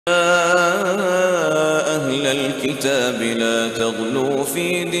أهل الكتاب لا تغلوا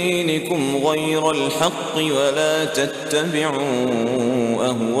في دينكم غير الحق ولا تتبعوا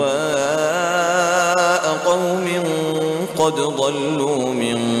أهواء قوم قد ضلوا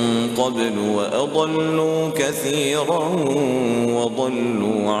من قبل وأضلوا كثيرا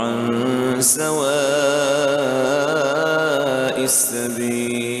وضلوا عن سواء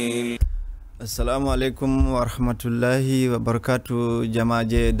السبيل. Assalamu alaikum wa rahmatullahi wa barakatuh.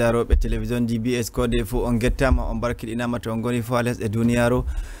 Jamaaje daroɓe télévision DBS kode fu on gettama on barkiɗinama to on goni fu ha lesɗe duniyaru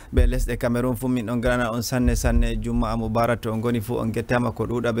ɓe lesɗe Cameroon fu min ɗon garana on sanne sanne jumma'a mubarak to on goni fu on gettama ko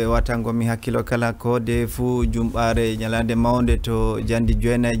ɗuɗa ɓe watangomi hakkilo kala kode fu jumɓare ñalande mawde to jandi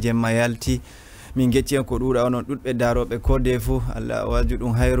joynayi jemma yalti min gecci en ko ɗuɗa onon ɗuɗɓe daroɓe kode fu Allah waju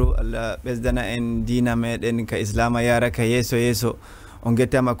ɗum hayru Allah ɓesdana en dina meɗen ka islama yara ka yeso yeso on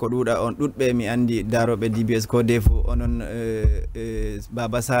gettama ko ɗuɗa on ɗuɗɓe mi andi daroɓe DBS kode fu onon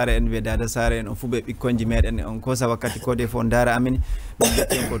baba sare en ɓe dada sare en on fu ɓe ɓikkonji meɗen on kosa wakkati kode fu on dara amin min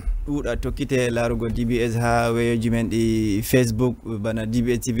getti en ko ɗuɗa tokkite larugo DBS ha weyoji men ɗi Facebook bana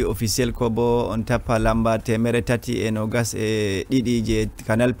DBS TV officiel ko bo on tappa lamba 320 je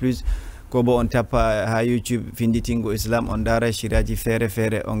Canal Plus ko bo on tappa ha YouTube Finditingo Islam on dara shiraji fere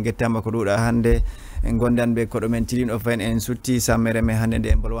fere on gettama ko ɗuɗa hande en gondan be koɗo men tilin o fayin en sutti sammere men hande nde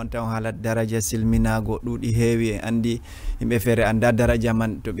en bolwanta on haala daraja silminago ɗuuɗi heewi en andi yimɓe feere anda daraja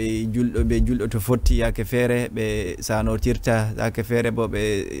man to ɓe julɗo to fotti yake feere ɓe sanotirta yake feere bo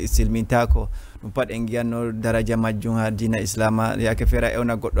ɓe silmintako ɗum pat en giyanno daraja majjum ha dina islama yake feere a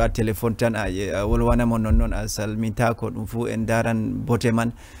ewna goɗɗo ha téléphone tan a wolwanamo nonnoon a salmintako ɗum fu en daran bote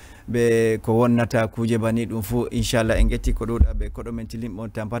man be ko wonnata kuje bani ɗum fu inchallah en getti ko ɗuɗa be koɗo men tilim on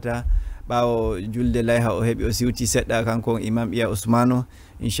tampata ɓawo julde layha o heeɓi o siwti seɗɗa kanko imam iya Ousmanou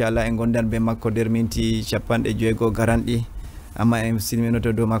inchallah en gondan be makko nder minti 50 garanɗi amma en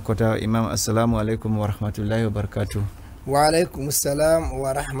silminoto dow makko taw imam. Assalamu aleykum wa rahmatullahi wa barakatuh. Wa alaikum salam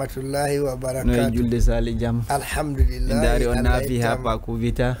wa rahmatullahi wa barakatuh. No julde sali jam alhamdulillah ndari on naafi ha paku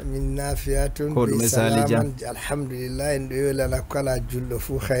vita min nafiyatun ko ɗume sali jam alhamdulillah en ɗo welala kala julɗo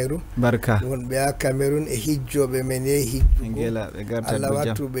fu khairu barka wonɓe ha Cameroon e hijjoɓe men yehi hijjugo ɓe garta Allah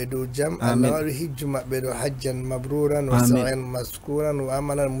wattuɓe dow jam Allah waɗu hijju maɓɓe ɗo hajjan mabruran wa sa'yan maskuran wa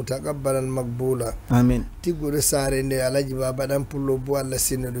amalan mutakabbalan magbula amin. Tigguɗo sare nde Alhaji Baba ɗan pullo bo Allah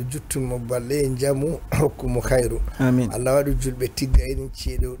sinnoɗo juttunmo balɗe e jamu hokkumo khairu amin. Allah waɗu julɓe tigga eɗen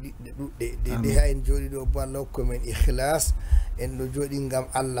ceeɗo ɗiɗɗe ɗuɗɗe de ha en jooɗi ɗo bo Allah hokku men ikhlas en ɗo jooɗi ngam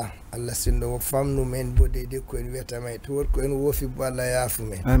Allah sinno famnu men bo deydey ko en wiyata may to wot ko en woofi bo Allah yaafu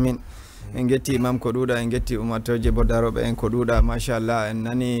men amin. En getti imam ko ɗuɗa en getti umatoje bo daroɓe en ko ɗuɗa machallah en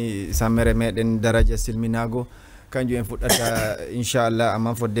nani sammere meɗen daraja silminago kanjum en fuɗɗata inchallah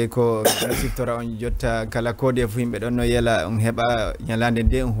amma fodde ko siftora on jotta kala kode fu yimɓe ɗon no yela on heɓa ñalande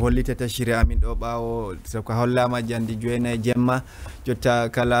nde on hollitata shiri amin ɗo ɓawo soko hollama jandi joynayi jemma jotta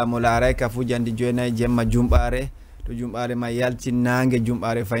kala mo laaray ka fu jandi joynayi jemma jumɓare to jumɓare ma yalti nangue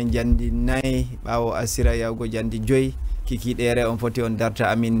jumɓare fayin jandi 4 ɓawo asira yawgo jandi 5 kikiɗere on foti on darta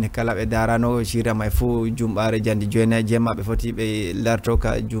amin kala ɓe darano shira may fu jumɓare jandi joynayi jemma ɓe foti ɓe larto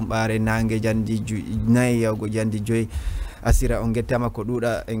ka jumɓare nangue jandi 4 yawgo jandi 5 asira on gettama ko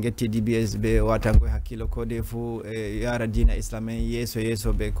ɗuɗa en getti DBS ɓe watango hakkilo kode fu e yara dina islam en yeso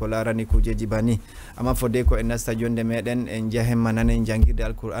yeso ɓe ko larani kujeji bani amma fodde ko en nasta jonde meɗen en jahemma nanen jangirde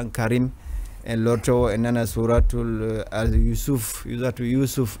alquran karim en lortowo en nana suratul Yusuf e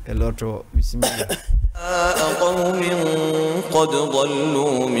lortowo bisimillah. قوم قد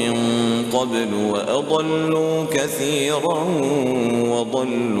ضلوا من قبل وأضلوا كثيرا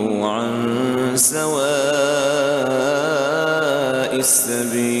وضلوا عن سواء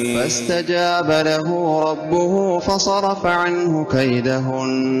السبيل فاستجاب له ربه فصرف عنه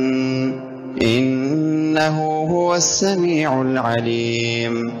كيدهن إنه هو السميع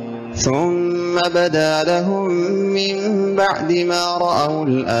العليم ثم بدا لهم من بعد ما رأوا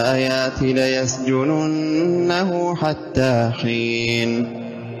الآيات ليسجننه حتى حين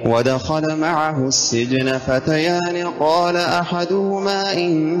ودخل معه السجن فتيان قال أحدهما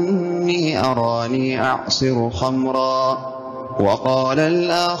إني أراني أعصر خمرا وقال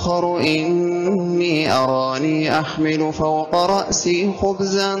الآخر إني أراني أحمل فوق رأسي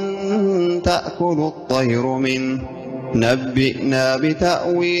خبزا تأكل الطير منه نبئنا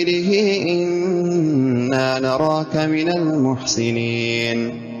بتأويله إنا نراك من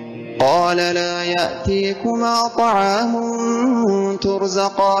المحسنين قال لا يأتيكما طعام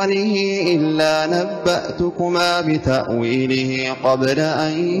ترزقانه إلا نبأتكما بتأويله قبل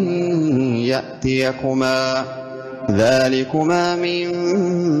أن يأتيكما ذلكما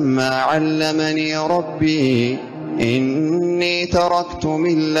مما علمني ربي إني تركت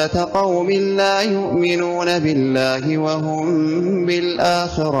ملة قوم لا يؤمنون بالله وهم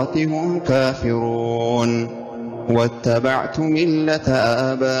بالآخرة هم كافرون واتبعت ملة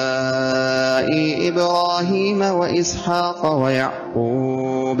آبائي إبراهيم وإسحاق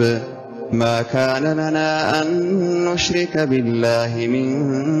ويعقوب ما كان لنا أن نشرك بالله من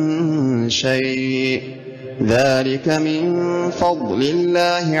شيء ذلك من فضل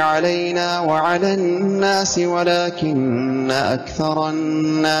الله علينا وعلى الناس ولكن أكثر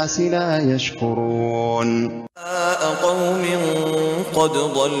الناس لا يشكرون قوم قد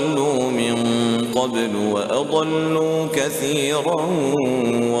ضلوا من قبل وأضلوا كثيرا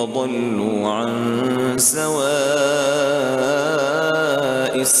وضلوا عن سواء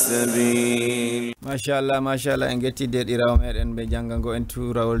السبيل. ما شاء الله انجتي دير إراومير ان بجانغانغو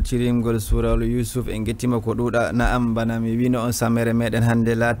انتو راول تيريم غول سورة يوسف انجتي مكودودا نعم بنا ميبينو ان سامير ميدن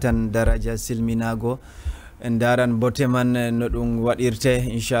هندلاتن درجة سلميناغو en daran bote man no dum wadirte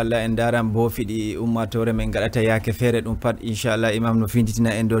inshallah en daran bo fidi ummatore men gadata yake fere dum pat inshallah imam no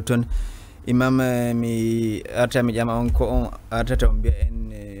finditina en do ton imam mi arta mi jama on ko on artata on biya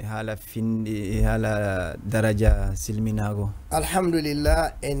en hala findi hala daraja silminago.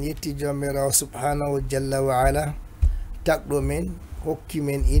 Alhamdulillah en yetti jomirawo subhanahu jalla wa ala takdo men hokki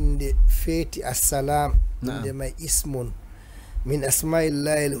men inde feti assalam inde may ismun min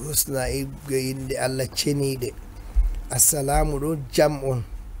asma'illahi al-husna inde Allah cenide assalamu do jam on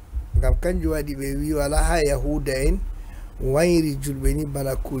ngam kanju wadi be wi wala ha yahuda en wayri julbe ni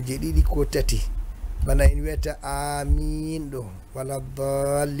bana kuje didi ko tati bana en weta amin do wala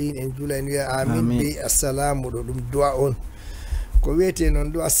dallin en jula en wi amin be assalamu do dum du'a on ko wete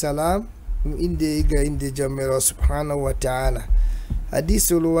non do assalam inde ga inde jamiro subhanahu wa ta'ala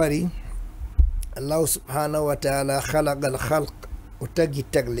hadisul wari الله سبحانه وتعالى خلق الخلق وتجي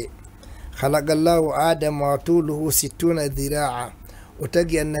تغلي خلق الله آدم وطوله 60 ذراعا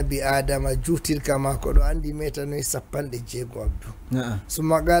وتجي النبي آدم جوتير كما كنت عندي ميتا نيسابان دي جيغو عبدو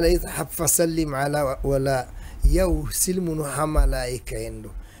ثم قال اذهب فسلم على ولا يو سلمون حملائكة يندو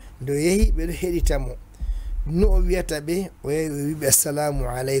دو يهي بدو هيري تامو نو ويتا بي ويبي السلام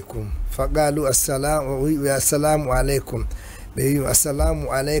عليكم فقالوا السلام عليكم بيو السلام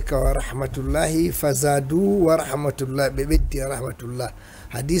عليك ورحمة الله فزادوا ورحمة الله ببدي رحمة الله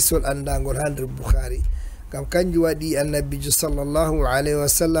حديث الأندانغول هاند البخاري كم كان جوادي النبي صلى الله عليه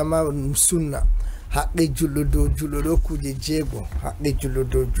وسلم سنة حق جلدو كوجي جيغو حق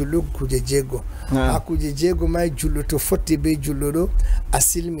جلدو كوجي جيغو حق جيغو ما جلدو فتي بي جلدو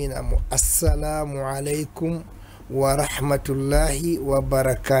أسلمنا السلام عليكم ورحمة الله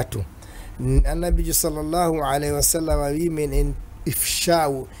وبركاته. النبي صلى الله عليه وسلم من إن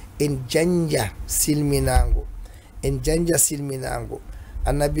إفشاو إن جنجا سلميناغو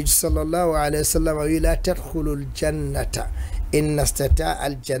النبي صلى الله عليه وسلم لا تدخلوا الجنة إن استطاع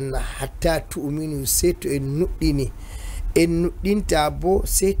الجنة حتى تؤمنوا سيتو إن نؤدين تابو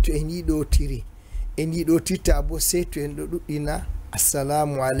سيتو إن يدو تابو سيتو إن نؤدنا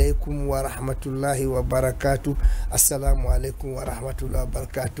السلام عليكم ورحمة الله وبركاته السلام عليكم ورحمة الله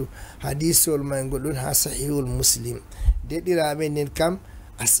وبركاته حديث المنقولون ها صحيح المسلم دي رامين كم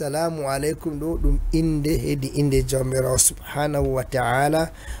السلام عليكم دو إنده هدي إنده جامرا سبحانه وتعالى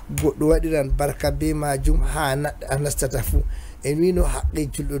دوادران بركة بما جمعا أنستتفو إنوينو حقي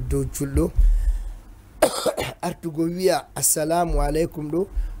جلو أرتقوية السلام عليكم دو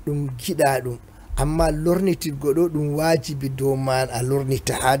جدا دو amma lornitir godo dum wajibi do man a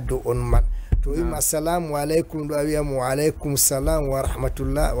lornita haddo on man to ima assalamu alaikum do awiyamu alaikum salam wa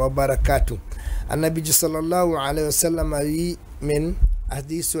rahmatullah wa barakatuh. Annabi sallallahu alaihi wasallam wi men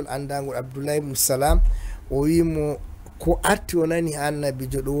hadisul andango Abdullah ibn Salam o wi mo ko arti onani annabi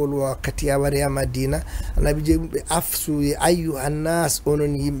jodo wol wakati ya Madina annabi je afsu ayyuhan nas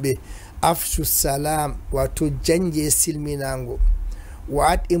onon yimbe afsu salam wato janje silminango wa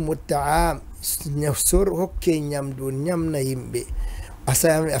atimu ta'am sor hokke nyamdu nyamna yimbe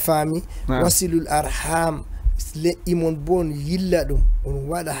asami afami wasilul arham le imon bon yilla dum on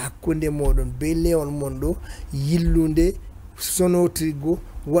wada hakkunde modon be lewon mondo yillunde sonotrigo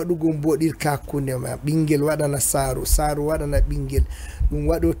wadugo bodir kakkunde ma bingel wadana saru wadana bingel dum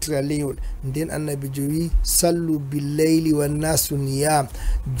wado traleyol den annabi jowi sallu bil layli wan nasu niyam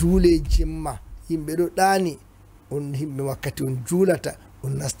jule jimma yimbe do dani on himbe wakkati on julata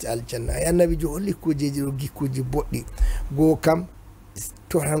on nasti aljanna ya nabi jo holli kujeji do gikkuji boddi go kam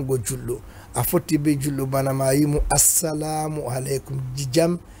to hango jullo a fotti be jullo bana ma yimu assalamu alaikum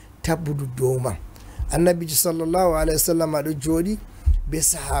jijam tabudu doma annabi sallallahu alaihi wasallam do jodi be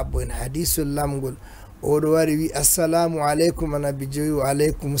sahabo en hadisul lamgol o do wari wi assalamu alaikum annabi jo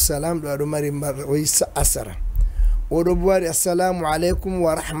alaikum salam do mari mar o isa asara oɗo boari assalamu aleykum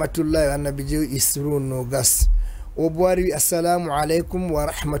wa rahmatullahi annabi jewi isrun no gas o boari wi assalamu aleykum wa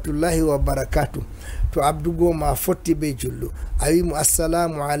rahmatullahi wa barakatuh to Abdoul Goma fotti be jullo a wimo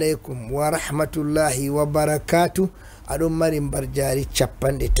assalamu aleykum wa rahmatullahi wa barakatuh aɗon mari mbarjari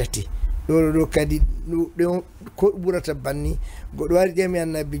 30 ɗo kadi ko ɓurata banni goɗo wari ƴami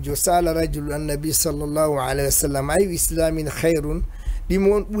annabi jo sala rajulu annabi sallllahu alayhi wa sallam ayu islamin hayrun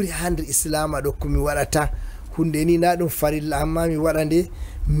ɗimo on ɓuri ha nder islam ɗo komi waɗata hunde ni na ɗum farilla amma mi waɗa nde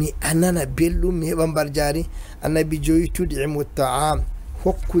mi anana belɗum mi heɓa mbarjari annabi joyi tudimu ta'am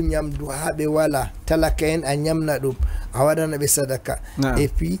hokku ñamdu ha ɓe wala talaka en a ñamna ɗum a waɗana ɓe sadaka et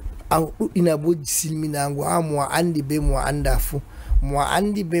puis a ɗuɗɗina bo silminago ha mo a andi be mo a anda fou mo a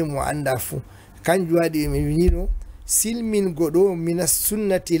andi be mo a anda fou kanjum waɗi mi winino silmingo ɗo mina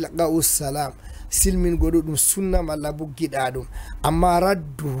sunnati lqa'u salam silmingo ɗo ɗum sunna malla bo giɗa ɗum amma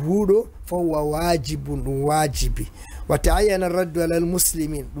raddu huɗo fahuwa wajibun ɗum wajibi wa ta'ayyana raddu ala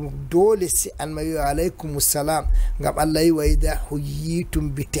almuslimin ɗum dole si an ma wi alaykum salam ngam Allah yi wa idha huyitum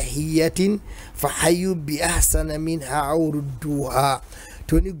bi tahiyatin fa hayyu bi ahsana minha aw rudduha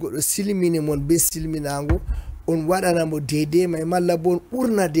toni goɗɗo silmini mon be silminago on waɗana mo deidai mai malla bo on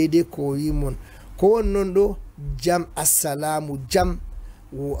ɓurna deidai ko wimon ko won non ɗo jam assalamu jam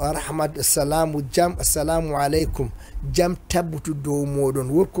rahmat assalamu jam assalamu aleykum jam tabbutu dow moɗon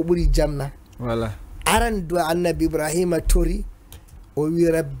wonko ɓuri jam na wala aran do annabi ibrahima tori o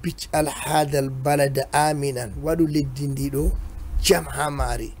wi rabbic al hadal balada aminan waɗu leddi ndi ɗo jam ha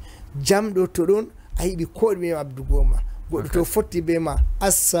maari jam ɗo to ɗon a yiɓi koɗume Abdoul Goma goɗɗo to fotti be ma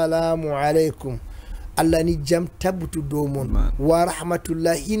assalamu aleykum Allah ni jam tabbutu dow mon wa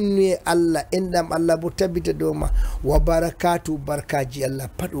rahmatullah hinne Allah enɗam Allah bo tabbita dow ma wa barakatu barkaji Allah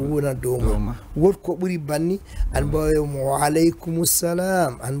pat wona dow ma wonko ɓuri banni an bo wa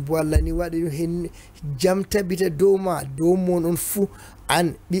aleykumussalam an bo Allah ni waɗi hen jam tabbita dow ma dow mon on fuu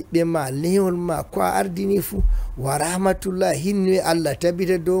an ɓiɓɓe ma lewol ma ko a ardini fuu wa rahmatullah hinne Allah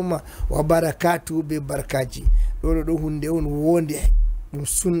tabbita dow ma wa barakatu be barkaji ɗo hunde on wonde ɗum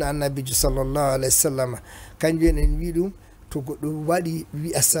sunna annabijo sallllahu alayhi wa sallam kanjum en wi ɗum to goɗɗo waɗi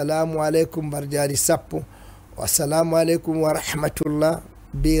wi assalamu aleykum mbarjari 10 assalamu aleykum wa rahmatullah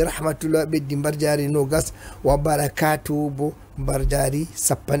be rahmatullah ɓeddi mbarjari 20 wa barakatu bo mbarjari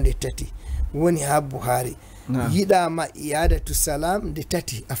 13 woni ha Buhari yiɗama iyadatu salam nde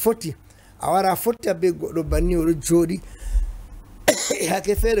 3 a foti a wara fotta be goɗɗo banni oɗo jooɗi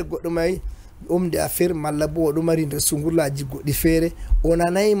hake feere goɗɗo may umde affaire malla bo oɗo mari nder sungullaji goɗɗi feere o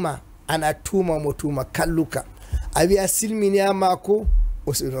nanayma ana tuma mo tuma kalluka a wi a silminiyama ko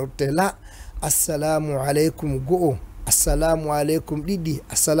o sirorte la assalamu aleykum go'o assalamu aleykum ɗiɗi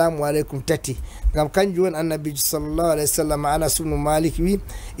assalamu aleykum 3 ngam kanjum woni annabijo sallllahu alayhi wa sallam Anas ibn Malik wi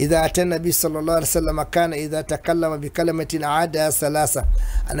idha ata nabi sallllahu alayhi wa sallam kana idha takallama bi kalamatin aada salasa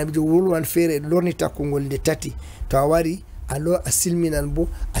annabijo wolwan feere lornita kongol nde 3 to a wari alo a silminan bo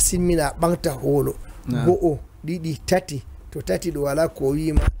a silmina ɓangta hoolo go'o ɗiɗi 3 to 3 ɗo wala ko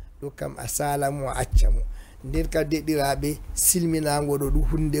wima ɗo kam a salamo a acca mo nden ka deɗiraɓe silminago ɗo ɗum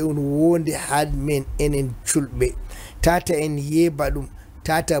hunde on wonde ha men enen julɓe tata en yeeba ɗum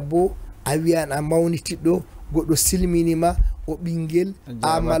tata bo a wiyan a mawnitiɗɗo goɗɗo silminima o ɓinguel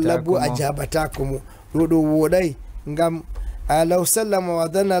a malla bo a jabatako mo ɗo ɗo woɗay ngam law sallama wa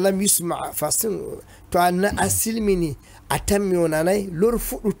dhanna lam yusma fasin to a silmini a tammi o nanay lor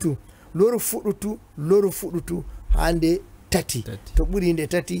fuɗutu ha nde 3 to ɓuri nde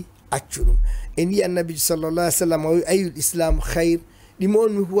 3 accu ɗum en yi annabijo sallllahu alih w sallam o wi ayul islam hayr ɗimo on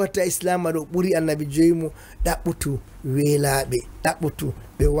mi huwata islam ɗo ɓuri annabi joyimo ɗaɓɓutu weelaɓe ɗaɓɓutu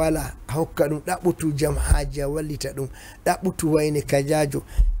ɓe wala a hokka ɗum ɗaɓɓutu jam haaji a wallita ɗum ɗaɓɓutu wayne kajajo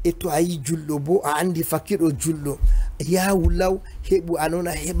e to a yi julɗo bo a andi fakkiɗo julɗo yawu law heɓu anon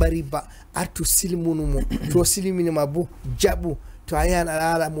a heɓa riba artu silmunumo to silminima bo jaɓu to a yahan a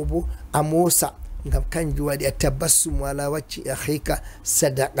aramo bo a moosa ngam kanjum waɗi a tabassumu ala wacci akhika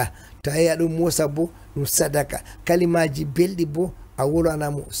sadaka to a yi aɗon moosa bo ɗum sadaka kalimaji belɗi bo a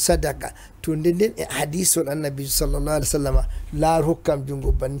woranamo sadaka to nden e hadisol annabi sallllahu alih w sallam laar hokkam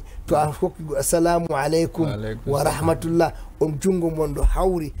jungo banni to a hokkigo assalamu aleykum wa rahmatullah on jungo mon ɗo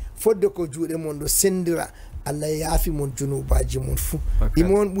hawri fodde ko juuɗe mon ɗo sendira Allah yaafi mon junubaji mon fuu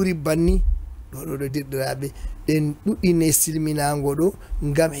ɗimo on ɓuri banni ɗo derɗiraɓe ɗen ɗuɗɗine silminago ɗo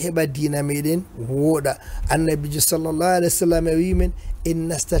ngam heɓa dina meɗen wooɗa annabijo sallllahu alih w sallam wimen en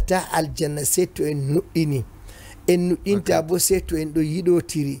nastata aljanna se to en nuɗɗini en nuɗɗinta bo se to en ɗo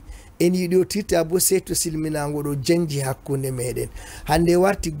yiɗotiri en yiɗotirta bo se to silminago ɗo janji hakkunde meɗen hande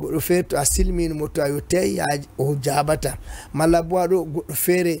warti goɗɗo feere to a silminimo to a yottayi o jabata malla bo aɗo goɗɗo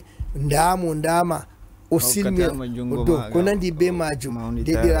feere ndamo ndama o silmi do ko nandi be majum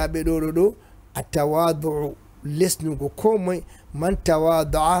dediraɓe ɗo atawadu lesnugo ko moye man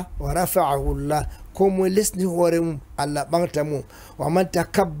tawada'a wa rafa'ahu llah ko moye lesni hoore mum Allah ɓamta mum wa man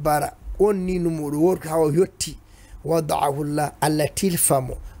takabbara on ni numuɗo worko hawa yotti wada'ahu llah Allah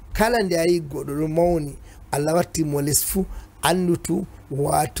tilfamo kala nde a yi goɗɗo ɗo mawni Allah wattimo les fuu andutu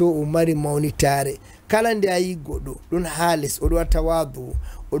wato o mari mawnitare kala nde a yi goɗɗo ɗon ha les oɗo wa tawadu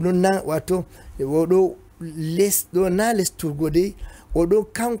oɗon wato oɗo les ɗo na lesturgo dey oɗo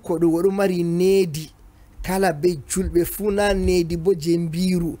kanko ɗo oɗo mari needi kala be julɓe fuu na needi bo je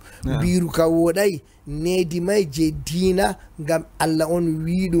mbiru ka woɗay needi may je diina ngam Allah on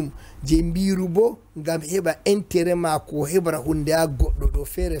wiɗum je mbiru bo ngam heɓa intérêt mako heɓra hunde ha goɗɗo ɗo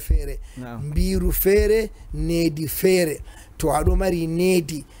feere feere mbiru feere needi feere to aɗo mari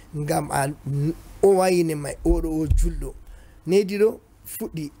needi ngam o wayne may oɗo o julɗo needi ɗo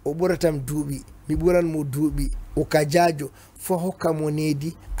fuɗɗi o ɓuratam duuɓi mi ɓuran mo duuɓi o kajajo fo hokka mo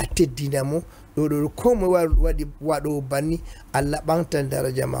needi a teddina mo ɗo ko moye waɗi waɗo banni Allah ɓamtan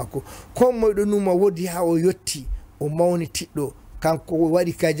daraja mako ko moye ɗo numa wodi ha o yotti o mawni tiɗɗo kanko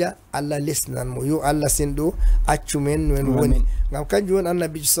waɗi kaja Allah lesnan mo yo Allah senɗo accumen no en woni ngam kanjum woni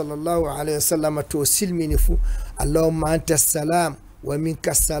annabijo sallllahu alayhi wa sallam to silmini fuu allahumma anta salam wa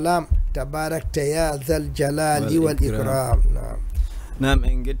minka salam tabarakta ya dhal jalali wal ikram nam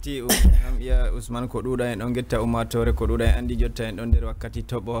en getti ya Ousmane ko ɗuɗa en ɗon getta ummatore ko ɗuɗa en andi jotta en ɗon nder wakkati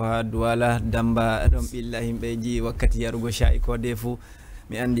toɓo ha Douala Damba ɗon ɓilla himɓeji wakkati yarugo sha'i ko defu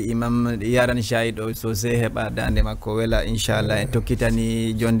mi andi imam yaran sha'i ɗo sosai heɓa dande makko wela inchallah en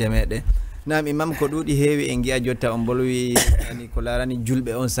tokkitani jonde meɗen nam imam ko ɗuɗi heewi en gi'a jotta on bolwi ani ko larani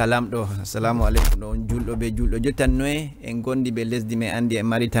julɓe on salam ɗo assalamu aleykum ɗo on julɗo be julɗo jotta noye en gondi ɓe lesdi me andi en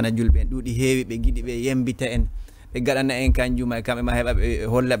mari tana julɓe en ɗuɗi heewi ɓe giɗi ɓe yembita en ɓe gaɗana en kanjuma e kamɓe ma heɓa ɓe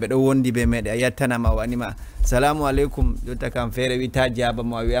holla ɓe ɗo wondi be meɗe a yettanama o anima salamu aleykum jotta kam feere wita jaba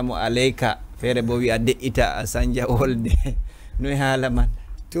mo a wiyamo aleyka feere bo wiya de'ita a sanja wolde noye haala man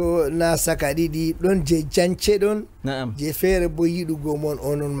to na saka ɗiɗi ɗon je jance ɗon naam je feere bo yiɗugo mon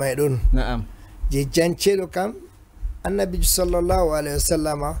onon may ɗon naam je janceɗo kam annabijo sallllahu alayhi wa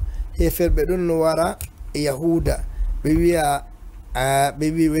sallama heferɓe ɗon no wara yahuda ɓe wiya ɓe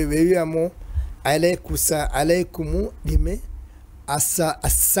wiya mo alaykumu ɗime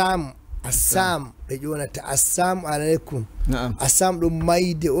assam ɓe ƴonata assam aleykum assam ɗum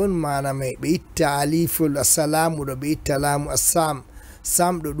mayde on mana may ɓe itta alifol assalamu ɗo ɓe itta laamu assam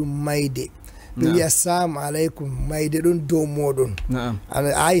sam ɗo ɗum mayde ɓe wiya assalamu aleykum mayde ɗon dow moɗon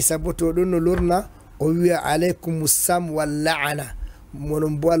aissa bo to ɗon no lorna o wiya aleykum sam walla'ana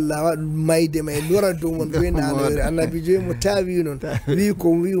monon bo Allah waɗu mayde may lora dow mon ɓe nanore annabijo mo tawi noon wi ko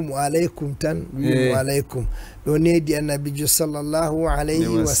wi'umo aleykum tan wi'umo aleykum ɗo needi annabijo sallllahu alayhi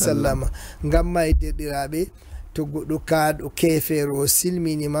wa sallama ngam may derɗiraɓe to goɗɗo kaaɗo kefeero o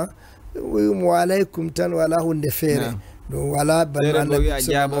silminima wi'umo aleykum tan wala hunde feere ɗum wala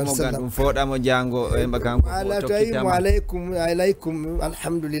foɗamo jango ala to yimo aleykum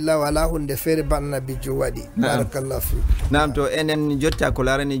alhamdulillah wala hunde feere ba annabijo waɗi barakallahu fi nam to enen jotta ko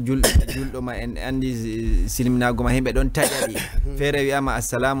larani julɗo ma en andi silminago ma himɓe ɗon taƴaɗi feere wiyama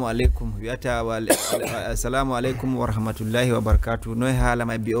assalamu aleykum wiyata assalamu aleykum wa rahmatullahi wa barakatuh noye haala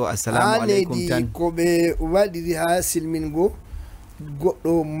ma bi o assalamu aleykum tan ko ɓe waɗiri ha silmingo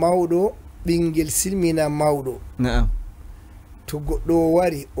goɗɗo mawɗo ɓinguel silmina mawɗo naam to goɗɗo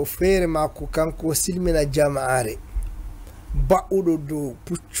wari o feere mako kanko silmina jama'are ba'uɗo dow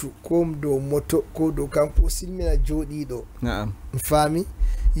puccu ko dow moto ko dow kanko silmina jooɗiɗo faami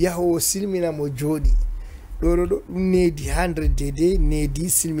yahowo silmina mo jooɗi ɗoɗo ɗo ɗum needi ha nder dede needi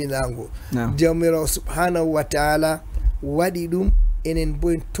silminago jawmirawo subhanahu wa taala waɗi ɗum enen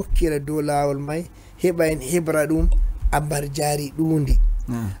bo en tokkira dow lawol may heɓa en heɓra ɗum abar jaari ɗundi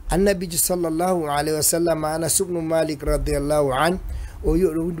annabijo sallllahu alayhi wa sallam Anas ibnu Malik radiallahu an o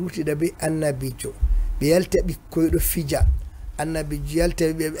yoɗo wutiɗa be annabijo ɓe yalta ɓikkoy ɗo fija annabijo yalta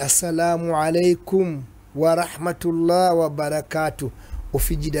ɓe assalamu aleykum wa rahmatullah wa barakatu o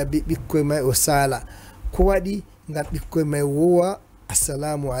fijida be ɓikkoy may o sala ko waɗi ngam ɓikkoy may wowa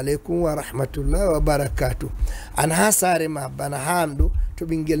assalamu aleykum wa rahmatullah wa barakatu an ha saare ma bana ha am ɗo to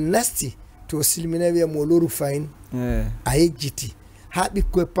ɓinguel nasti to silmina wiya mo loru fayin a yejjiti ha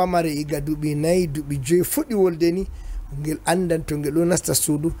ɓikkoye pamare iga duuɓi 4 duuɓi 5 fuɗɗi wolde ni ngel andan to ngel ɗo nasta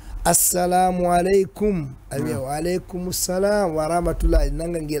suudu assalamu aleykum a wiya wa aleykum salam wa rahmatullah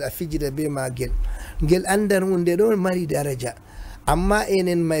nanga ngel a fijida be magel ngel andan hunde ɗo mari daraja amma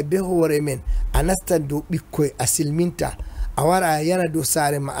enen may be hoore men a nastan dow ɓikkoye a silminta a wara a yana dow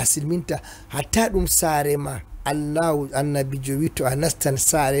saare ma a silminta hatta ɗum saare ma allahu annabijo wi to a nastan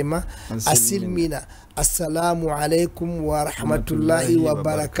saare ma a silmina assalamu aleykum wa rahmatullahi wa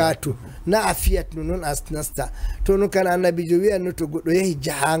barakatuh na a fiyat no noon a nasta to non kan annabijo wiyanno to goɗɗo yehi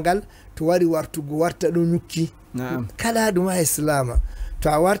jahangal to wari wartugo warta ɗo ñukki kala ɗum ha islama to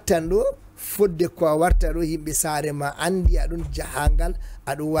a wartan ɗo fodde ko a warta ɗo yimɓe saare ma andi aɗon jahangal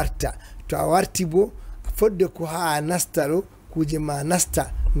aɗo warta to a warti bo fodde ko ha a nasta ɗo kuje ma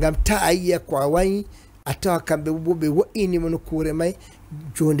nasta ngam ta a yiya ko a wayi a tawa kamɓe bo ɓe wo'inima nokkure may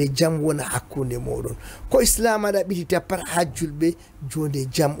jonde jam wona hakkunde moɗon ko islam aɗa ɓitita pat ha julɓe jonde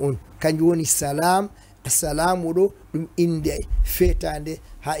jam on kanjum woni salam assalamu ɗo ɗum inde fetande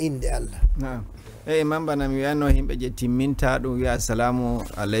ha inde Allah. Imam bana mi wiyano himɓe je timminta ɗum wiya assalamu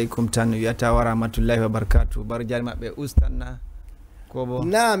aleykum tan wiyata wa rahmatullahi wa barakatuh bar jari maɓɓe ustanna ko bo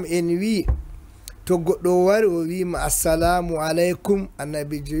nam en wi to goɗɗo wari o wima assalamu aleykum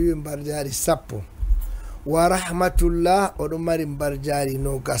annabijo wi mbar jari 10 wa rahmatullah oɗo mari mbar jari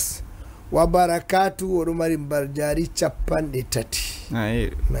 20 wa barakatu oɗo mari mbar jari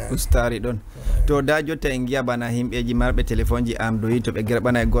 30 ustari ɗon to da jotta en giya bana himɓeji marɓe téléphone ji am doyi to ɓe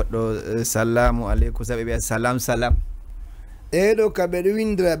gerɓana e goɗɗo salamu aleykum saɓe ɓiya salam salam ɗo ka ɓeɗo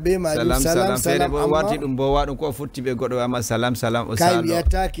windira be majum salam salam bo warti ɗum bo waɗum ko futti ɓe goɗɗo wama salam salam o kay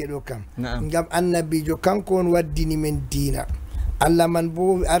wiyatake ɗo kam ngam annabijo kanko on waddini men dina Allah man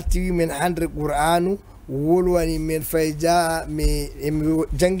bo arti wi men hande qur'anu wolwani men fay jaa mi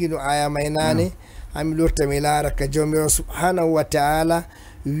jangino aya may nane hami lorta mi laara ka jawmirawo subhanahu wa ta'ala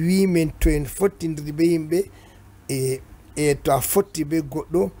wi men to en fottindiri be yimɓe e to a fotti be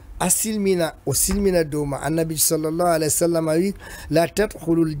goɗɗo a silmina o silmina dow ma annabi sallallahu alayhi wa sallam wi la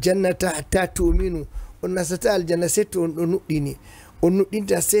tadkhulul jannata hatta tu'minu on nasata aljanna sey to on ɗo nuɗɗini on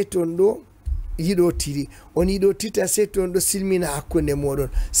nuɗɗinta sey to on ɗo yiɗotiri on yiɗotita sey to on ɗo silmina hakkunde moɗon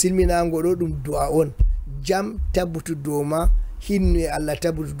silminago ɗo ɗum du'a on jam tabbutu dow ma hinnu e Allah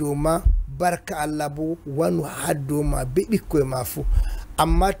tabbutu dow ma barka Allah bo wanu ha dow ma be ɓikkoye ma fuu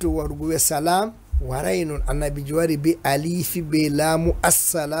amma to warugo we salam waray non annabijo wari be alifi be laamu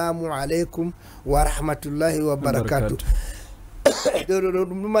assalamu aleykum wa rahmatullahi wa barakatuh ɗo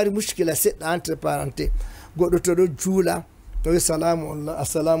ɗum ɗo mari muskila seɗɗa entre parenté goɗɗo to ɗo juula to wi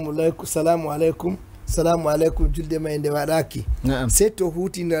assalamu aleykum salamu aleykum julde may nde waɗaki sey to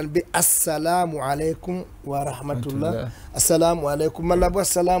hutiniran be assalamu aleykum wa rahmatullah assalamu aleykum malla bo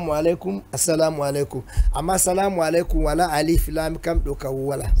assalamu aleykum amma assalamu aleykum wala alif lam kam ɗo ka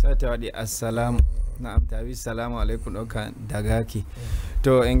wala sa ta waɗi assalamu naam tawi salamu aleykum ɗo ka dagaki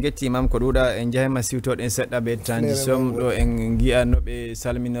to en getti imam ko ɗuɗa en jahima siwtoɗen seɗɗa be transition ɗo en gi'a no ɓe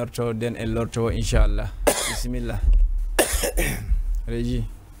salminorto den en lortowo inchallah bisimillah régi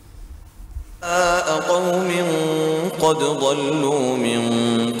قوم قد ضلوا من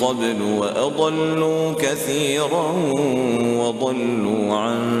قبل وأضلوا كثيرا وضلوا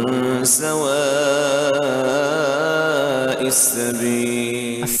عن سواء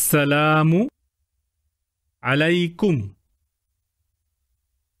السبيل السلام عليكم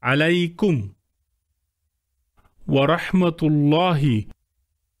ورحمة الله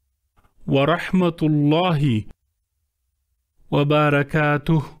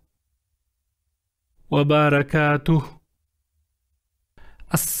وبركاته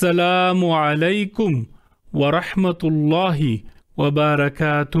السلام عليكم ورحمة الله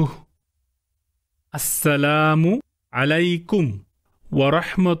وبركاته السلام عليكم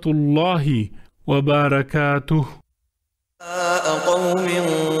ورحمة الله وبركاته قوم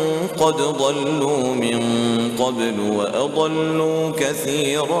قد ضلوا من قبل وأضلوا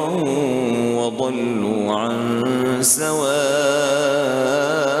كثيرا وضلوا عن سواء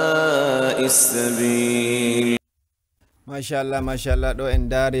السبيل ما شاء الله دو en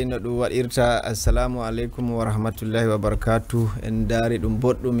dari no dum wadirta assalamu alaikum wa rahmatullahi wa barakatuh en dari dum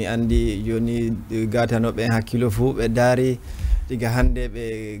boddum mi andi joni gata no be hakkilo fu be dari diga hande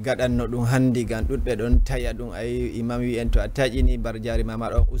be gadanno dum handi gan dudbe don taya dum ay imam wi en to attajini bar jari mama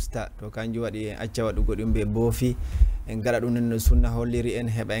don usta to kanju wadi en acca wadugo dum be bofi en gada dum no sunna holliri en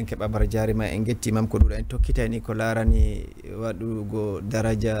heba en keba bar jari ma en getti imam ko duda en tokkita ni ko larani wadugo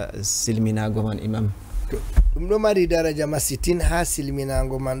daraja silminago man imam dum do mari daraja masitin ha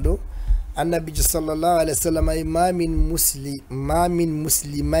silminago man do annabi sallallahu alaihi wasallam ma min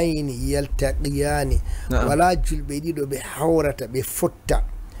muslimain yaltaqiyani wala julbe do be hawrata be fotta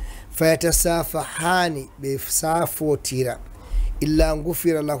fayatasafahani be safotira illa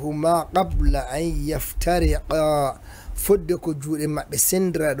ngufira lahu ma qabla an yaftariqa fodde ko juude mabbe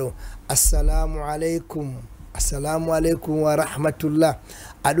sendra do assalamu alaikum wa rahmatullah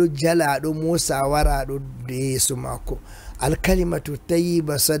ado jala ado musa wara do yeso mako al kalimatu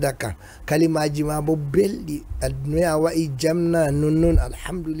tayyiba sadaka kalimaji ma bo belɗi no a wa'i jamna non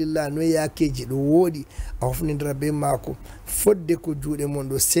alhamdulillah no yakeji ɗo woɗi a hofnidira be mako fodde ko juuɗe mon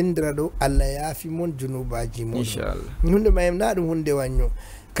ɗo sendira ɗo Allah yaafi mon junubaji mon hunde mayem na ɗum hunde wanyo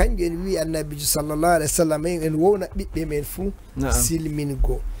kanjum en wi annabijo sallallahu alaihi wasallam en wowna ɓiɓɓe men fuu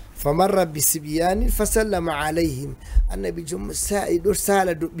silmingo famarra bisibyanin fasallama alayhim annabi jom sa'i ɗo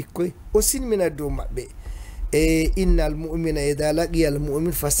sala dow ɓikkoy o silmina dow maɓɓe inna almu'mina idha laqiya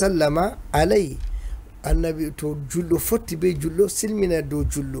almu'min fasallama alayhi annabi to julɗo fotti be julɗo silmina dow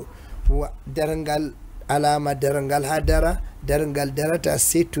julɗo darangal alama darangal ha darangal darata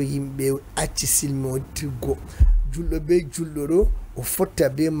sey to yimɓe acci silmotirgo julɗo be julɗo ɗo o fotta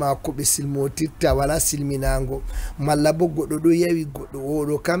be mako ɓe silmotirta wala silminago malla bo goɗɗo ɗo yawi goɗɗo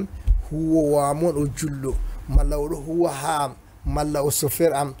oɗo kam huwowamon o julɗo malla oɗo huwa ha am malla o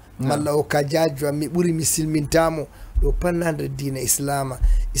sofer am malla o kajajo am mi ɓuri mi silmintamo ɗo panna nder dina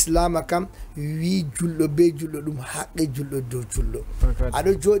islama kam wi julɗo be julɗo ɗum haqqe julɗo dow julɗo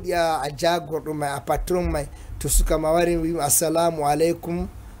aɗo jooɗi a jagorɗo may a patron may to suka ma wari wima assalamu aleykum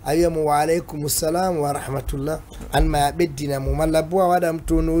a wiyamo wa aleykum salam wa rahmatullah an ma a ɓeddinamo malla bo a waɗam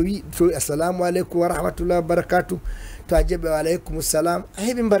to no wi to assalamu aleykum wa rahmatullah wa barakatu to a jaɓi wa aleykum salam a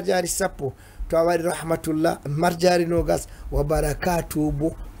heɓi mbarjari sappo to a waɗi rahmatullah marjari nogas wa barakatu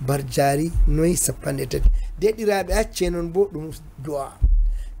bo mbarjari noyi sappanɗe tati deɗiraɓe acce noon bo ɗum do'a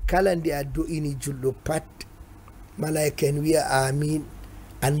kala nde a do'ini julɗo pat malaika en wiya amin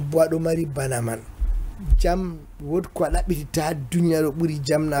an bo aɗo mari bana man jam wodi ko a ɗaɓɓitita ha duniya ɗo ɓuuri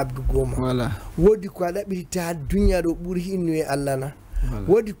jamna Abdoul Goma wodi ko a ɗaɓɓitita ha duniya ɗo ɓuuri hinnuye Allah na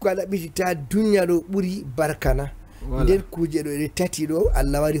wodi ko a ɗaɓɓitita ha duniya ɗo ɓuuri barkana nder kuje ɗo ɗe tati ɗo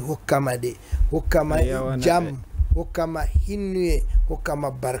Allah wari hokkama ɗe hokkama jam hokkama hinnuye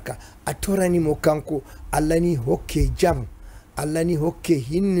hokkama barka a toranimo kanko Allah ni hokke jam Allah ni hokke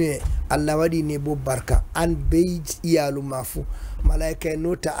hinnuye Allah waɗi ne bo barka an be iyalu ma fu malaika en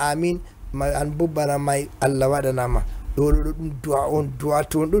nota amin an bo bana may Allah waɗanama ɗo ɗum du'a on du'a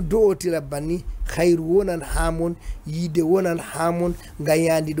to on ɗo do'otira banni hayru wonan ha mon yiide wonan ha mon ngam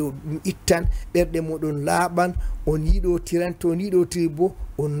yandi ɗo ɗum ittan ɓerɗe moɗon laaɓan on yiɗotiran to on yiɗotiri bo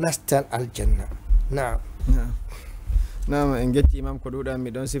on nastan aljanna nam en getti imam ko ɗuɗa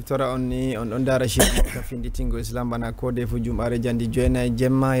miɗon siftora on ni on ɗon dara shirma ka Finditingo Islam bana kode fu jumɓare jandi 9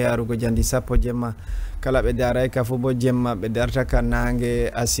 jemma yarugo jandi 10 jemma kala ɓe daray ka fu bo jemma ɓe darta ka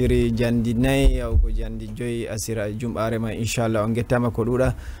nange asiri jandi 4 yawgo jandi 5 asira jumɓare ma inchallah on gettama ko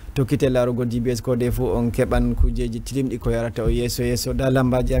ɗuɗa tokkite larugo DBS kode fu on keɓan kujeji tilimɗi ko yarata o yeeso da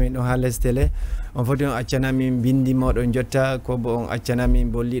lambaji amin ɗon ha les télé on foti on accanamin bindi moɗon jotta ko bo on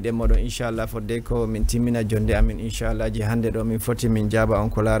accanamin bolliɗe moɗon inchallah fodde ko min timmina jonde amin inchallah ji hande ɗo min foti min jaaba on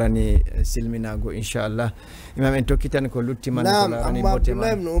ko larani silminago inchallah imam en tokkitan ko luttiman ko larani bote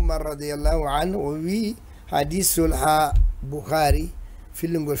ma ibn Umar radiyallahu anhu o wi hadisul ha Bukhari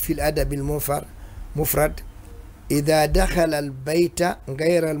filngol fil adabil mufrad idha dakhala al bayta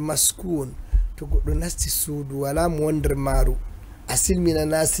ghayra al maskun to goɗɗo nasti suudu wala mo wonder maru asilmina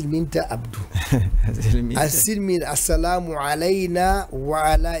na silminta abdu asilmina assalamu alayna wa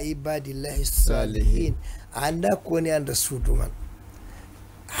ala ibadillahi salihin anda ko woni anda suudu man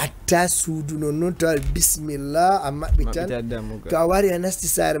hatta suudu non to bismillah amma bitan to a wari a nasti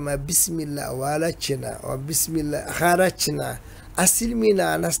saare ma bismillah wala cina wa bismillah kharachna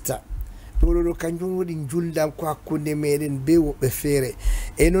asilmina nasta ɗoɗo kanjum woni juldam ko hakkunde meɗen be woɓɓe feere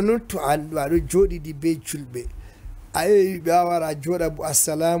e non to aɗo joɗiɗi be julɓe ayi ɓe a wara joɗa bo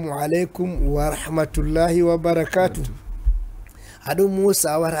assalamu aleykum wa rahmatullahi wa barakatu aɗo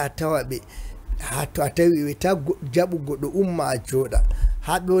musa a wara a tawa ɓe ha to a tawi ɓe ta jaɓu goɗɗo umma a joɗa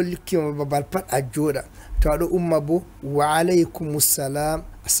ha ɓe hollikkima babal pat a joɗa to aɗo umma bo wa aleykum salam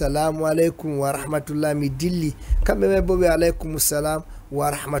assalamu aleykum wa rahmatullah mi dilli kamɓe mai bo ɓe aleykum salam wa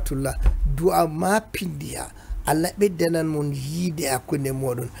rahmatullah du'a ma pindiha Allah ɓeddanan mon yiide hakkunde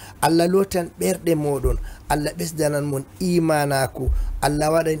moɗon Allah lotan ɓerɗe moɗon Allah ɓesdanan mon imanako Allah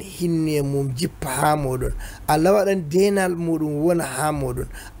waɗan hinne mum jippa ha moɗon Allah waɗan denal muɗum wona ha moɗon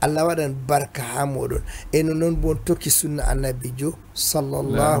Allah waɗan barka ha moɗon e noon bon tokki sunna annabijo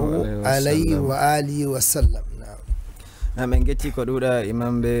sallallahu alayhi wa alihi wa sallam en getti ko ɗuɗa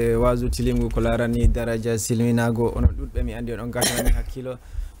imam ɓe wasu tilimgu ko larani daraja silminago onon ɗuɗɓe mi andi on gatani hakkilo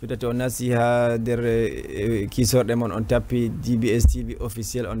peut-être on nasi ha nder kisorɗe mon on tappi DBS TV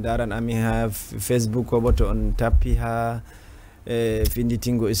officiel on daran ami ha Facebook ko bo to on tappi ha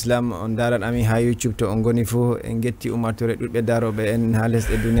Finditingo Islam on daran ami ha YouTube to on goni fu en getti ummatore ɗuɗɓe daroɓe en ha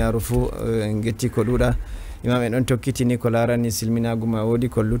lesɗe duniyaru fu en getti ko ɗuɗa imam en on tokkitini ko larani silminago ma wodi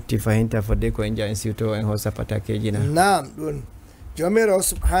ko lutti fahinta fodde ko en ja en siwto en hosa patakeji na naam ɗon jomirawo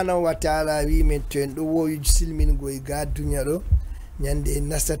subhanahu wa taala wi men to en ɗo wowi silmingo e ga duniya ɗo ñande en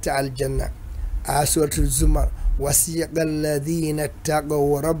nastata aljanna a suratul zumar wasiqa alladhina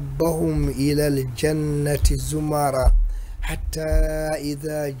taqaw rabbahum ila aljannati zumara hatta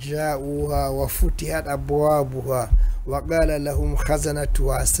idha ja'uha wa futihat abwabuha wa qala lahum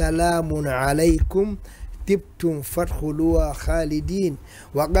khazanatuha salamun alaykum تبتم فادخلوها خالدين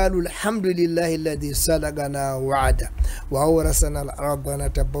وقالوا الحمد لله الذي صدقنا وعده وأورثنا الأرض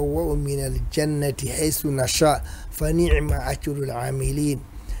نتبوأ من الجنة حيث نشاء فنعم أجر العاملين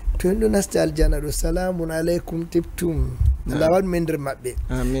تندو نستال الجنة سلام عليكم تبتم لوان من رمبي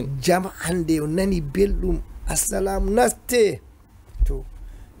جمع عندي ونني بلوم السلام نستي تو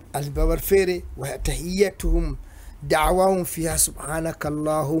البابر فيري وتحياتهم دعواهم فيها سبحانك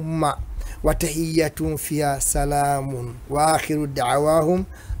اللهم وتحياتهم فيها سلام وآخر دعواهم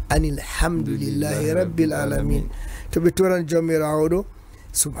أن الحمد لله رب العالمين تبتورا جميرا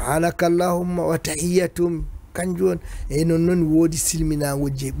سبحانك اللهم وتحياتهم كنجون إنن وودي سلمنا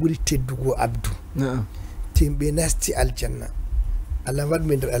وجه بوري تدغو عبد نعم تيمبي ناستي الجنة الله ود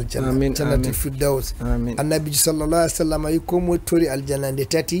من الجنة جنة الفردوس النبي صلى الله عليه وسلم يقوم توري الجنة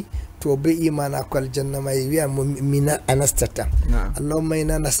تاتي to be imana ko aljanna may wi'a mina anastata allahumma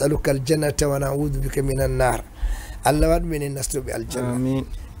inna nas'aluka aljannata wa na'udhu bika minan nar allah wad min nastu bi aljanna amin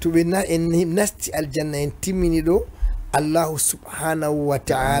to be na en nasti aljanna en timmini do allah subhanahu wa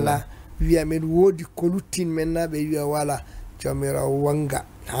ta'ala wi'a men wodi ko luttin men na be wi'a wala jamira wanga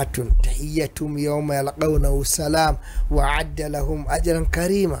hatun tahiyatum yawma yalqawnahu salam wa adda lahum ajran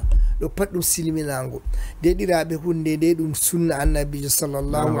karima do paddum silminango dedirabe hunde de dum sunna annabi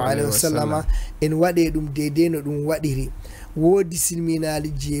sallallahu alaihi wasallama en wade dum dede no dum wadiri wodi silminali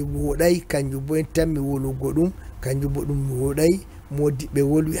je wodai kanju bo en tammi wolugo dum kanju bo dum wodai modibe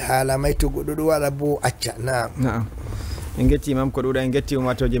wolwi hala may to goddo do wala bo acca na'am en getti imam ko duda en getti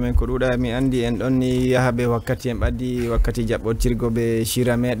umatoje men ko duda mi andi en don ni yahabe wakkati en baddi wakkati jabbotirgo be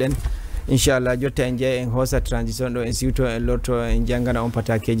shira meden inshallah jotta en jey en hosa transition do en siwto en lorto en jangana on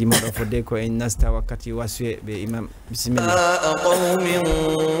patakeji modo fodde ko en nasta wakkati waswe be imam bismillah qawmin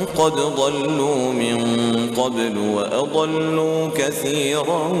qad dallu min qabl wa adallu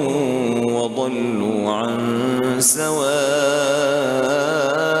kathiran wa dallu an sawa'is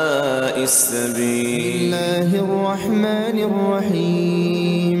sabil Bismillahir rahmanir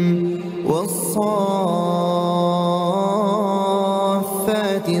rahim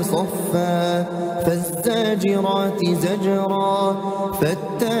صفا فالزاجرات زجرا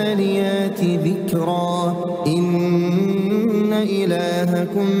فالتاليات ذكرا إن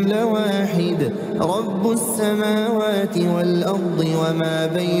إلهكم لواحد رب السماوات والأرض وما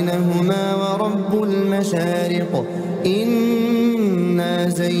بينهما ورب المشارق إنا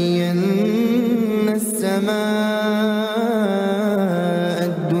زينا السماء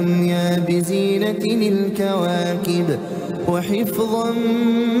الدنيا بزينة الكواكب وحفظا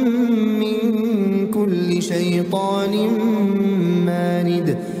من كل شيطان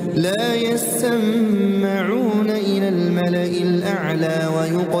مارد لا يسمعون إلى الملأ الأعلى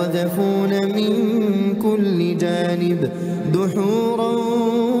ويقذفون من كل جانب دحورا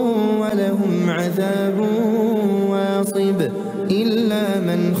ولهم عذاب واصب إلا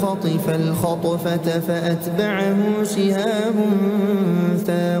من خطف الخطفة فأتبعه شهاب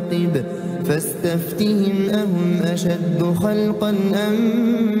ثاقب فاستفتهم أهم أشد خلقا أم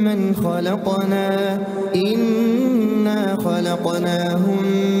من خلقنا إنا خلقناهم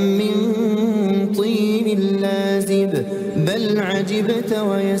من طين لازب بل عجبت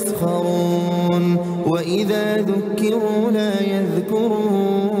ويسخرون وإذا ذكروا لا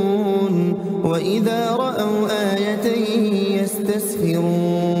يذكرون وإذا رأوا آية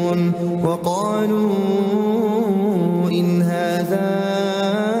يستسخرون وقالوا إن هذا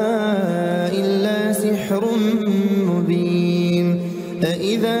سحر مبين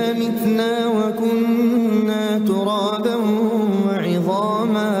أإذا متنا وكنا ترابا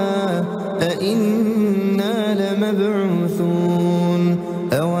وعظاما أإنا لمبعوثون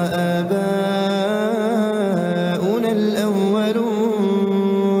أو آباؤنا الأولون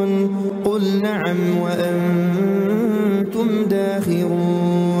قل نعم وأنتم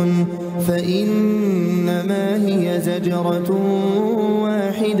داخرون فإنما هي زجرة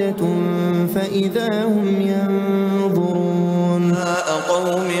واحدة فإذا هم ينظرون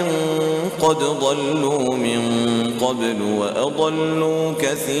قوم قد ضلوا من قبل وأضلوا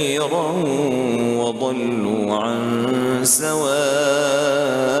كثيرا وضلوا عن سواء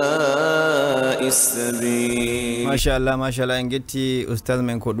السبيل machallah en getti ustad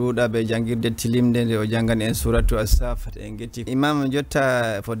men ko duuda be jangirde tilimde nde o jangani en suratu as-safat en getti imam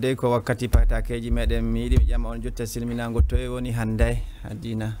jotta fodde ko wakkati patakeji meden mi yidi mi jama on jotta silminago to e woni handay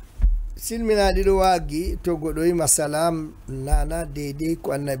adina silminaadi ɗo waagi to goɗɗo yima salam nana deydey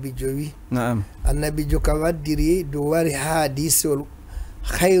ko annabi jowi naam annabi jo ka waddiri do wari ha hadisol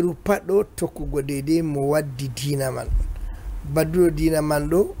khayru paɗɗo tokkugo deydey mo waddi dina man badduɗo dina man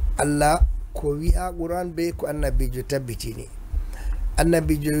ɗo Allah ko wi'a Qur'an be ko annabi jo tabbitini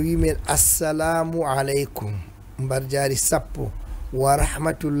annabi jo wi men assalamu alaikum mbar jari sappo wa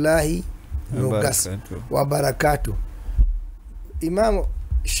rahmatullahi nogas wa barakatuh imam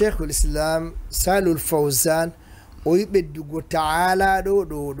Sheikhul Islam Salul Fawzan o yibeddugo ta'ala do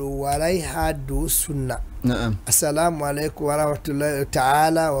walai ha do sunna na'am assalamu alaikum wa rahmatullahi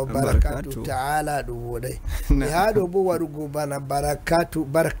ta'ala wa barakatuh ta'ala do wodai ha do bo warugo bana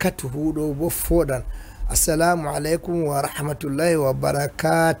barakatuhu do bo fodan assalamu alaikum wa rahmatullahi wa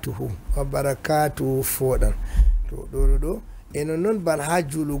barakatuhu fodan to do eno non ban ha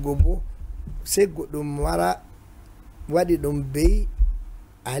julugo bo se goddum wara wadi dum be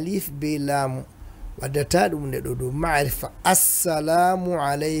alif be lam wadata dum ne do ma'rifa assalamu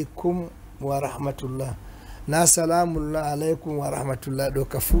alaikum wa rahmatullah na salamu alaikum wa rahmatullah do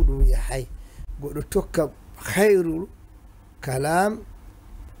ka fudu ya hay godo tokka khairul kalam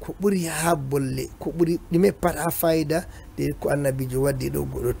ko buri ha bolle ko buri dime pat ha faida de ko annabi jo waddi do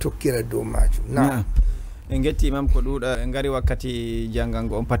godo tokkira do maju na en getti imam ko duuda en gari wakkati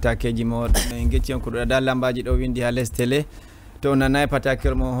jangango on patakeji mo en getti on ko duuda dal lambaji do windi ha lestele to nanay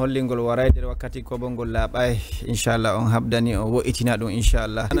patakel mo hollingol warayde wakkati ko bongol labay inshallah on habdani o woitina dum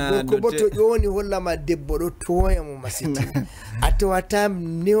inshallah ko boto joni hollama debbo do toya mo masiti atowata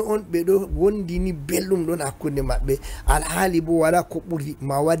ne on be do wondini beldum don hakkunde mabbe alhali bo wala ko buri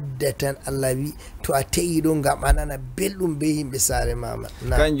mawaddatan Allah wi to ateyi do ngam anana beldum be himbe sare mama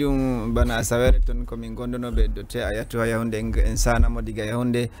kanjum bana sawere ton ko min gondono be do te ayatu yahunde en sana mo diga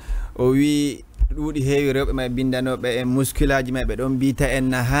yahunde o wi duudi heewi rewbe may bindanobe e muskilaji mabbe don bita en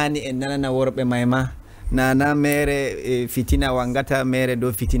na hani en nanana worbe mayma nana mere fitina wangata mere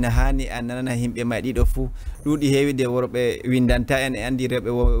do fitina hani an nanana himbe may dido fu duudi heewi de worbe windanta en e andi rewbe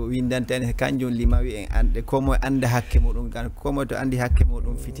windanta en kanjum limawi en ande komo anda hakke mudum gan komo to andi hakke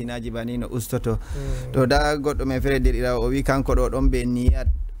mudum fitinaji banino ustoto to da goddo me fere dirira o wi kanko do don be niyat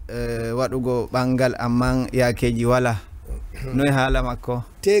wadugo bangal amman yakeji wala noy hala makko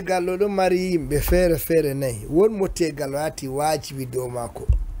tegal do mari yimbe fere nay won mo tegal wati wajibi do mako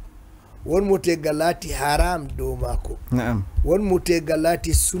won mo tegal lati haram do mako na'am won mo tegal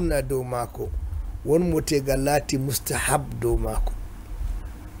lati sunna do mako won mo tegal lati mustahab do mako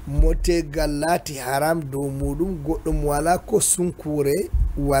mo tegal lati haram do mudum goddum wala ko sunkure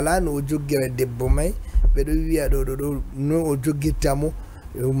wala no joggira debbo may be do wiya do no o joggirtamo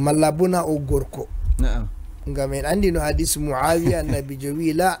malabuna o gorko na'am ngam en andi no hadis Muawiya annabi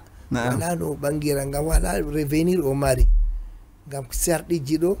jowi la wala no bangira ngam wala revenir o mari ngam serdi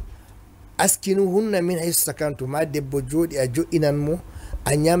jido askinu hunna min hay sakantu ma debbo jodi a jo'inan mo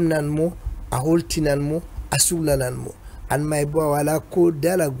a nyamnan mo a holtinan mo a sulanan mo an may bo wala ko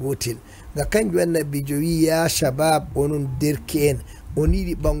dala gotel ga kanju annabi jowi ya shabab onon derken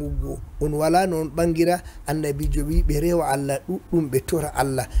onidi bangugo on wala non bangira annabi jowi be rewa Allah duddum be tora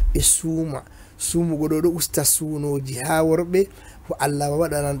Allah be sumugo do usta sunoji ha worbe ko Allah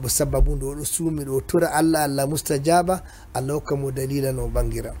wadanan bo sababu do sumi do tora Allah mustajaba Allah kamo dalila no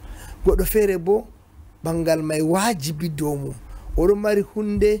bangira godo fere bo bangal may wajibi domu o mari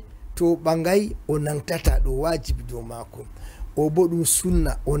hunde to bangay o nantata do wajibi do mako o bo dum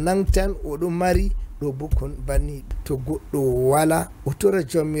sunna o nantan o do mari do bokon bani to goddo wala o tora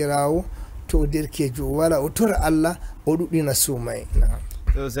jomirawo to derkejo wala o tora Allah o dudina sumay na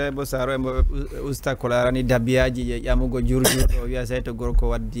so sai bo saro en usta ko larani dabiyaji je yamugo jurjur do wiya sai to gorko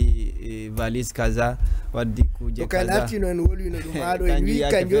waddi valise kaza waddi kuje kaza ko kanati non wolwino dum haado wi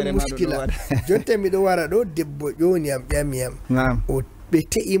kanjon muskila jonte mi do wara do debbo joni am yamiyam o be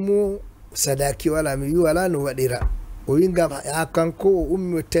teimo sadaki wala mi wala no wadira o winga ha kanko o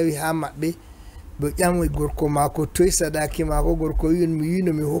ummi tawi ha mabbe be jamoy gorko mako toy sadaki mako gorko yun mi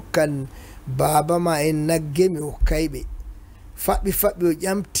yino mi hokkan baba ma en nagge mi hokkaybe fabbi o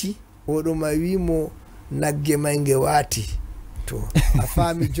jamti odo ma wimo nagge mange wati to a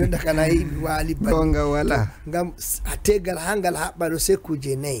fami jonda kana yi wali gonga wala ngam ategal hangal habbado se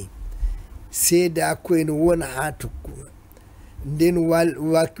kuje nei seda ko en wona ha tukku nden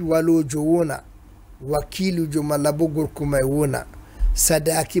walojo wona wakilu jo malabo gorko may wona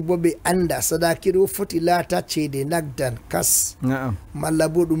sadaki bobe anda sadaki do foti lata cede nagdan kas na'am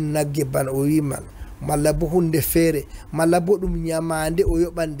malabo dum nagge ban o wiman malla bo hunde feere malla bo ɗum nyamande o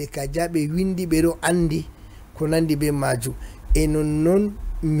yoɓande ka jaɓe windi ɓe ɗo andi ko nandi be majum e nonnon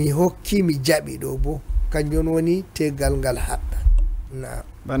mi hokki mi jaɓi ɗo bo kanjum woni tegal ngal haɓɓa na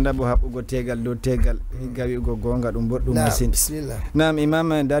banda bo haɓɓugo tegal dow tegal gawi'ugo gonga ɗum boɗɗum masin bisimillah nam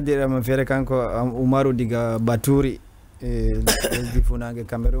imam dardiɗama feere kanko Umaru diga Baturi lesdi funange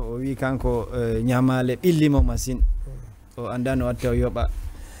Cameroun o wi kanko nyamale ɓillimo masin o anda no watta o yoɓa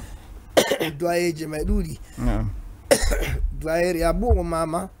duwayeje may ɗuuɗi duwayere ya bo o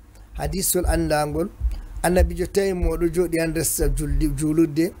mama hadisol andagol annabijo tawi moɗo jooɗi andesta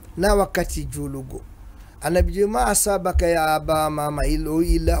julurde na wakkati julugo annabijo ma asabaka ya aba mama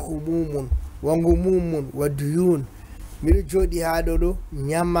illa humumun wa ngumumun wa duyun miɗo jooɗi ha ɗo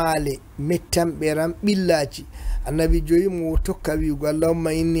nyamale mettamɓeram ɓillaci annabijo yimo tokka wiugo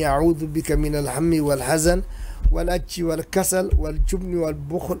allahumma inni a'udhu bika min alhammi walhazan والأجي والكسل والجبن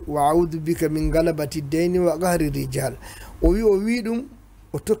والبخل وأعوذ بك من غلبة الدين وقهر الرجال وي دum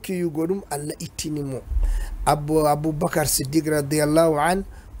o tokki yugo ɗum Allah ittinimo Abu Bakar Siddiq radiyallahu an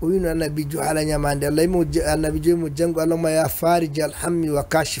o wino annabijo hala nyamande annabijo mo jango allahumma ya farijal hammi wa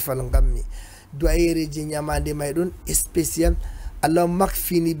kashifal ghammi du'ayereje nyamande may ɗon spécial allahumma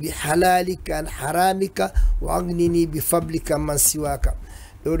makfini bi halalika an haramika wa aghnini bi fadlika man siwaka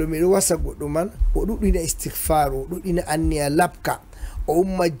ɗo miɗo wasa goɗɗo man o ɗuɗɗina istighfar o ɗuɗɗina anniya labka o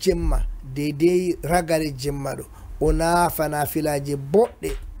umma jemma deydey ragare jemma ɗo o naafa nafilaje boɗɗe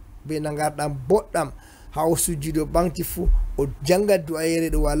be nagarɗam boɗɗam ha o sujjido ɓanti fuu o janga du'ayere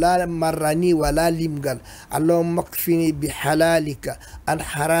ɗo wala marrani wala limgal allahumma makfini bi halalika an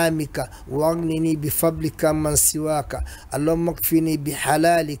haramika wagnini bi fadlika man siwaka allahumma makfini bi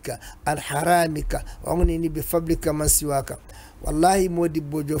halalika an haramika wagnini bi fadlika man siwaka wallahi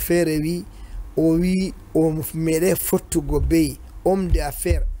modibbojo feere wi o meɗe fottugo beyi omde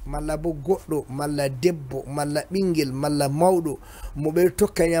affaire malla bo goɗɗo malla debbo malla ɓingel malla mawɗo mo ɓe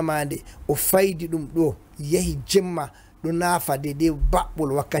tokka nyamande o faydi ɗum ɗo yahi jemma ɗo naafa de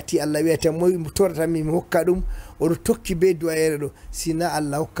baɓɓol wakkati Allah wiyata mo torata mi hokka ɗum oɗo tokki be duwayere ɗo sina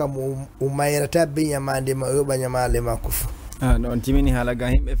Allah hokka mo o mayrata be nyamande ma o yoɓa nyamale ma ko fu on timini haala ga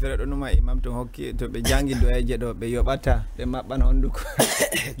himɓe feere ɗo numa imam to hokki to ɓe jangi duwayeje ɗo ɓe yoɓata ɓe maɓɓan honduko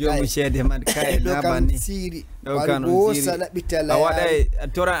jomum ceede man kaye nabani siri ɗo kan on siri a waɗay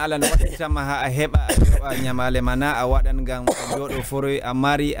toran ala no waɗitama ha a heɓa a yoɓa nyamale ma na a waɗan gam a jooɗo foroy a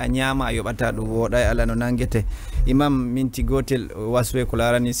mari a ñaama a yoɓata ɗum woɗay ala no nangete imam minti gotel waswe ko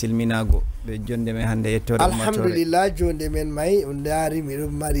larani silminago ɓe jonde men hande yettore alhamdulillah jonde men may on daari miɗo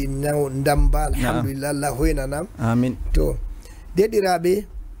mari ndamba alhamdulillah Allah hoynanam amin to deɗiraɓe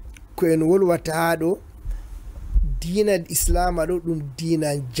ko en wolwata ha ɗo dina islama ɗo ɗum dina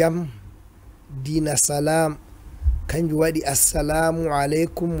jam dina salam kanjum waɗi assalamu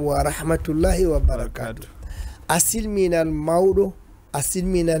aleykum wa rahmatullahi wa barakatuh a silminan mawɗo a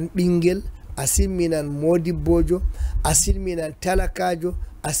silminan ɓingel a silminan modibbojo a silminan talakajo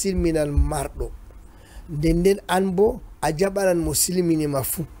a silminan marɗo nden an bo a jaɓanan mo silminima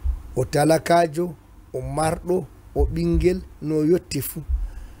fuu o talakajo o marɗo o ɓingel no yotti fuu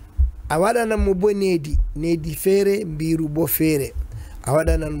a waɗanan mo bo needi feere mbiru bo feere a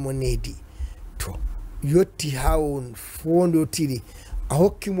waɗanan mo needi to yotti ha on fondotiri a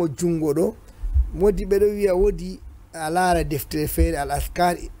hokki mo jungo ɗo modi ɓeɗo wiya woodi a laara deftere feere al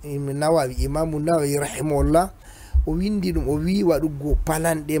askar nawawi imamu nawawi rahimahullah o windi ɗum o wi waɗugo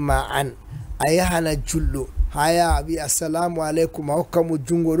palanɗe ma an a yahana julɗo ha yaha wi assalamu aleykum a hokka mo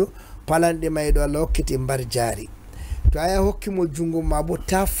jungo ɗo palanɗe mayɗo Allah hokkete mbar jaari to a yaha hokki mo jungo ma bo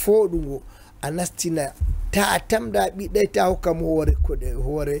ta fooɗugo a nastina ta a tamda ɓiɗɗay ta hokka mo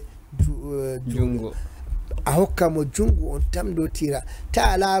hoore jungo a hokka mo jungo on tamdotira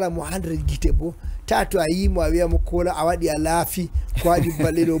ta a laara mo ha nder gite bo ta to a yimo a wiya mo kola a waɗi a laafi ko waɗi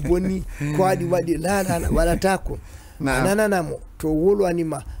balle ɗo bonni ko waɗi waɗi lala waɗatako a nananamo to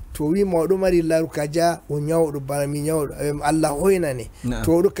wolwanima to wima oɗo mari laru kaja o ñawɗo bana mi ñawɗo Allah hoynane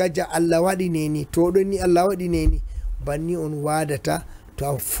to oɗo kaja Allah waɗi neni to oɗo ni Allah waɗi neni banni on wadata to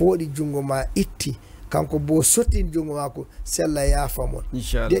a fooɗi jungo ma itti kanko bo sottin jungo mako si Allah yaafa mon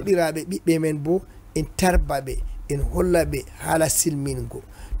deɗiraɓe ɓiɓɓe men bo en tarba ɓe en holla ɓe haala silmingo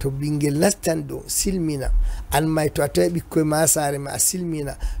to ɓingel nastan ɗo silmina an may to a tawi ɓikkoye ma saare ma a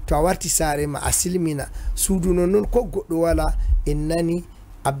silmina to a warti saare ma a silmina suudu non noon ko goɗɗo wala en nani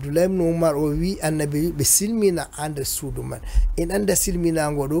Abdoulaye ibn Umar o wi annabi ɓe silmina ha nder suudu man en anda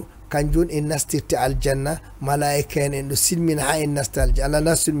silminago ɗo kanjum en nastirte aljanna malaika en ɗo silmina ha en nasta aljanna Allah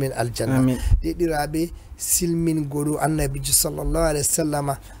nastul min aljanna deɗiraɓe silmingol annabijo sallallahu alaihi wasallam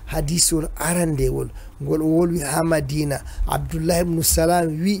hadisol arandewol ngol o wolwi ha Madina Abdullah ibn Salam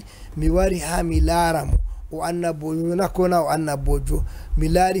wi mi wari ha mi laaramo o annabojo nakona o annabojo mi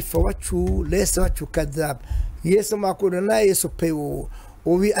laari fa waccu leysa waccu kadab yeso mako ɗo na yeso pewowo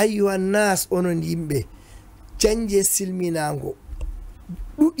o wi ayyuhan nas onon yimɓe canje silminago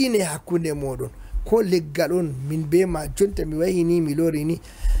ɗuɗɗine hakkunde moɗon ko leggal on min be ma jonta mi wayini mi lori ni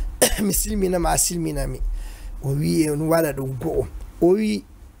mi silminama a silminami o wi en waɗa ɗum go'o o wi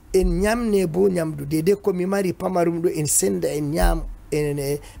en ñamne bo ñamdu dede ko mi mari pamarum ɗo en senda en ñam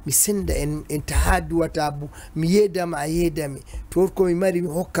mi senda en taha duwata bo mi yeedama a yeedami to ko mi mari mi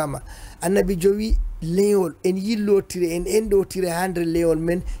hokkama annabi jowi leyol en yillotire en enɗotira ha nder leyol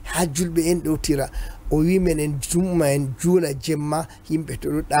men ha julɓe enɗotira o wi men en jumma en juula jemma yimɓe to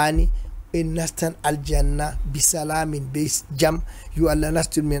ɗo ɗaani en nastan aljanna bisalamin be jam yo Allah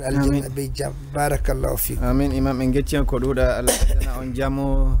nastul men aljanna be jam barakallahu fikum amin imam en gettiyan ko ɗuɗa Allah addana on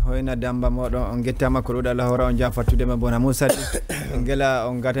jamu hoyna damba moɗon on gettama ko ɗuɗa Allah hora on jam fattude ma bona musadi en gela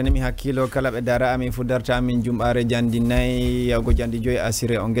on gatanimi hakkilo kala ɓe dara amin fu darta amin jumɓare jandi nayyi yawgo jandi joyi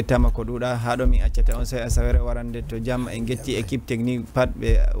asire on gettama ko ɗuɗa haɗo min accata on say asawere warande to jam en getti équipe technique pat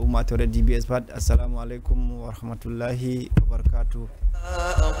ɓe ummatore DBS pat assalamu aleykum wa rahmatullahi wa barakatuh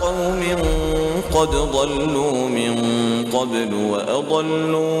قوم قد ضلوا من قبل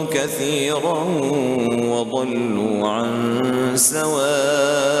وأضلوا كثيرا وضلوا عن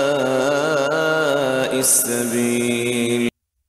سواء السبيل